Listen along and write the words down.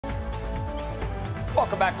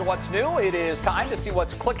Welcome back to What's New. It is time to see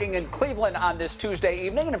what's clicking in Cleveland on this Tuesday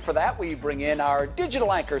evening. And for that, we bring in our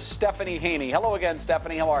digital anchor, Stephanie Haney. Hello again,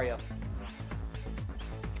 Stephanie. How are you?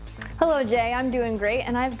 Hello, Jay. I'm doing great,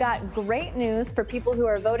 and I've got great news for people who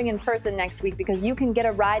are voting in person next week because you can get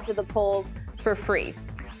a ride to the polls for free.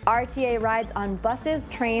 RTA rides on buses,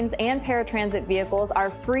 trains, and paratransit vehicles are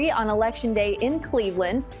free on Election Day in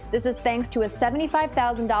Cleveland. This is thanks to a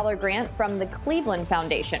 $75,000 grant from the Cleveland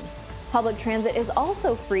Foundation. Public transit is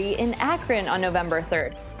also free in Akron on November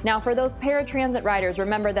 3rd. Now, for those paratransit riders,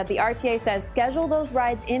 remember that the RTA says schedule those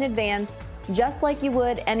rides in advance just like you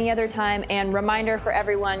would any other time, and reminder for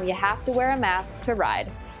everyone, you have to wear a mask to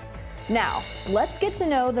ride. Now, let's get to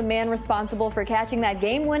know the man responsible for catching that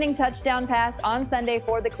game-winning touchdown pass on Sunday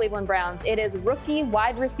for the Cleveland Browns. It is rookie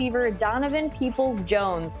wide receiver Donovan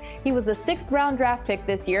Peoples-Jones. He was a 6th-round draft pick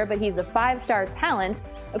this year, but he's a 5-star talent,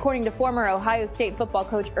 according to former Ohio State football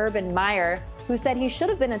coach Urban Meyer, who said he should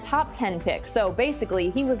have been a top 10 pick. So basically,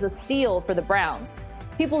 he was a steal for the Browns.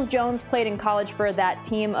 Peoples-Jones played in college for that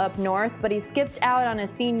team up north, but he skipped out on his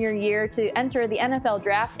senior year to enter the NFL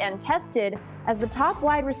draft and tested as the top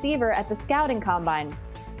wide receiver at the scouting combine.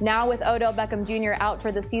 Now with Odell Beckham Jr. out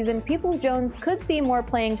for the season, Peoples-Jones could see more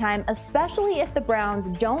playing time, especially if the Browns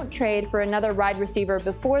don't trade for another wide receiver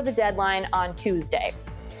before the deadline on Tuesday.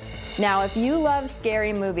 Now, if you love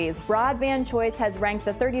scary movies, Broadband Choice has ranked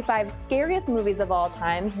the 35 scariest movies of all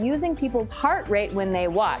time using people's heart rate when they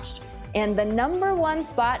watched. And the #1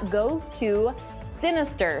 spot goes to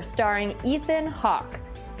Sinister, starring Ethan Hawke.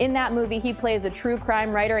 In that movie, he plays a true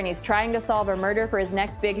crime writer and he's trying to solve a murder for his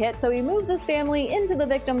next big hit, so he moves his family into the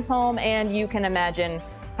victim's home, and you can imagine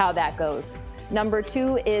how that goes.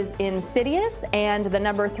 #2 is Insidious, and the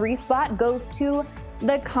 #3 spot goes to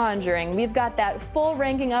The Conjuring. We've got that full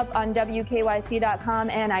ranking up on WKYC.com,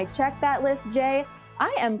 and I checked that list, Jay.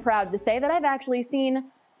 I am proud to say that I've actually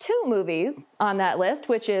seen 2 movies on that list,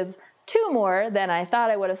 which is 2 more than I thought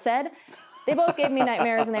I would have said. They both gave me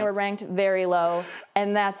nightmares and they were ranked very low,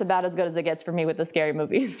 and that's about as good as it gets for me with the scary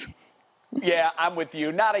movies. Yeah, I'm with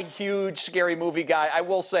you. Not a huge scary movie guy. I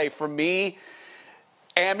will say, for me,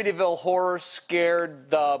 Amityville Horror scared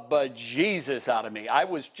the bejesus out of me.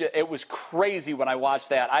 It was crazy when I watched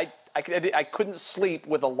that. I couldn't sleep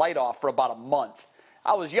with a light off for about a month.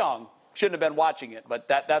 I was young. Shouldn't have been watching it, but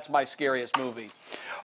that's my scariest movie.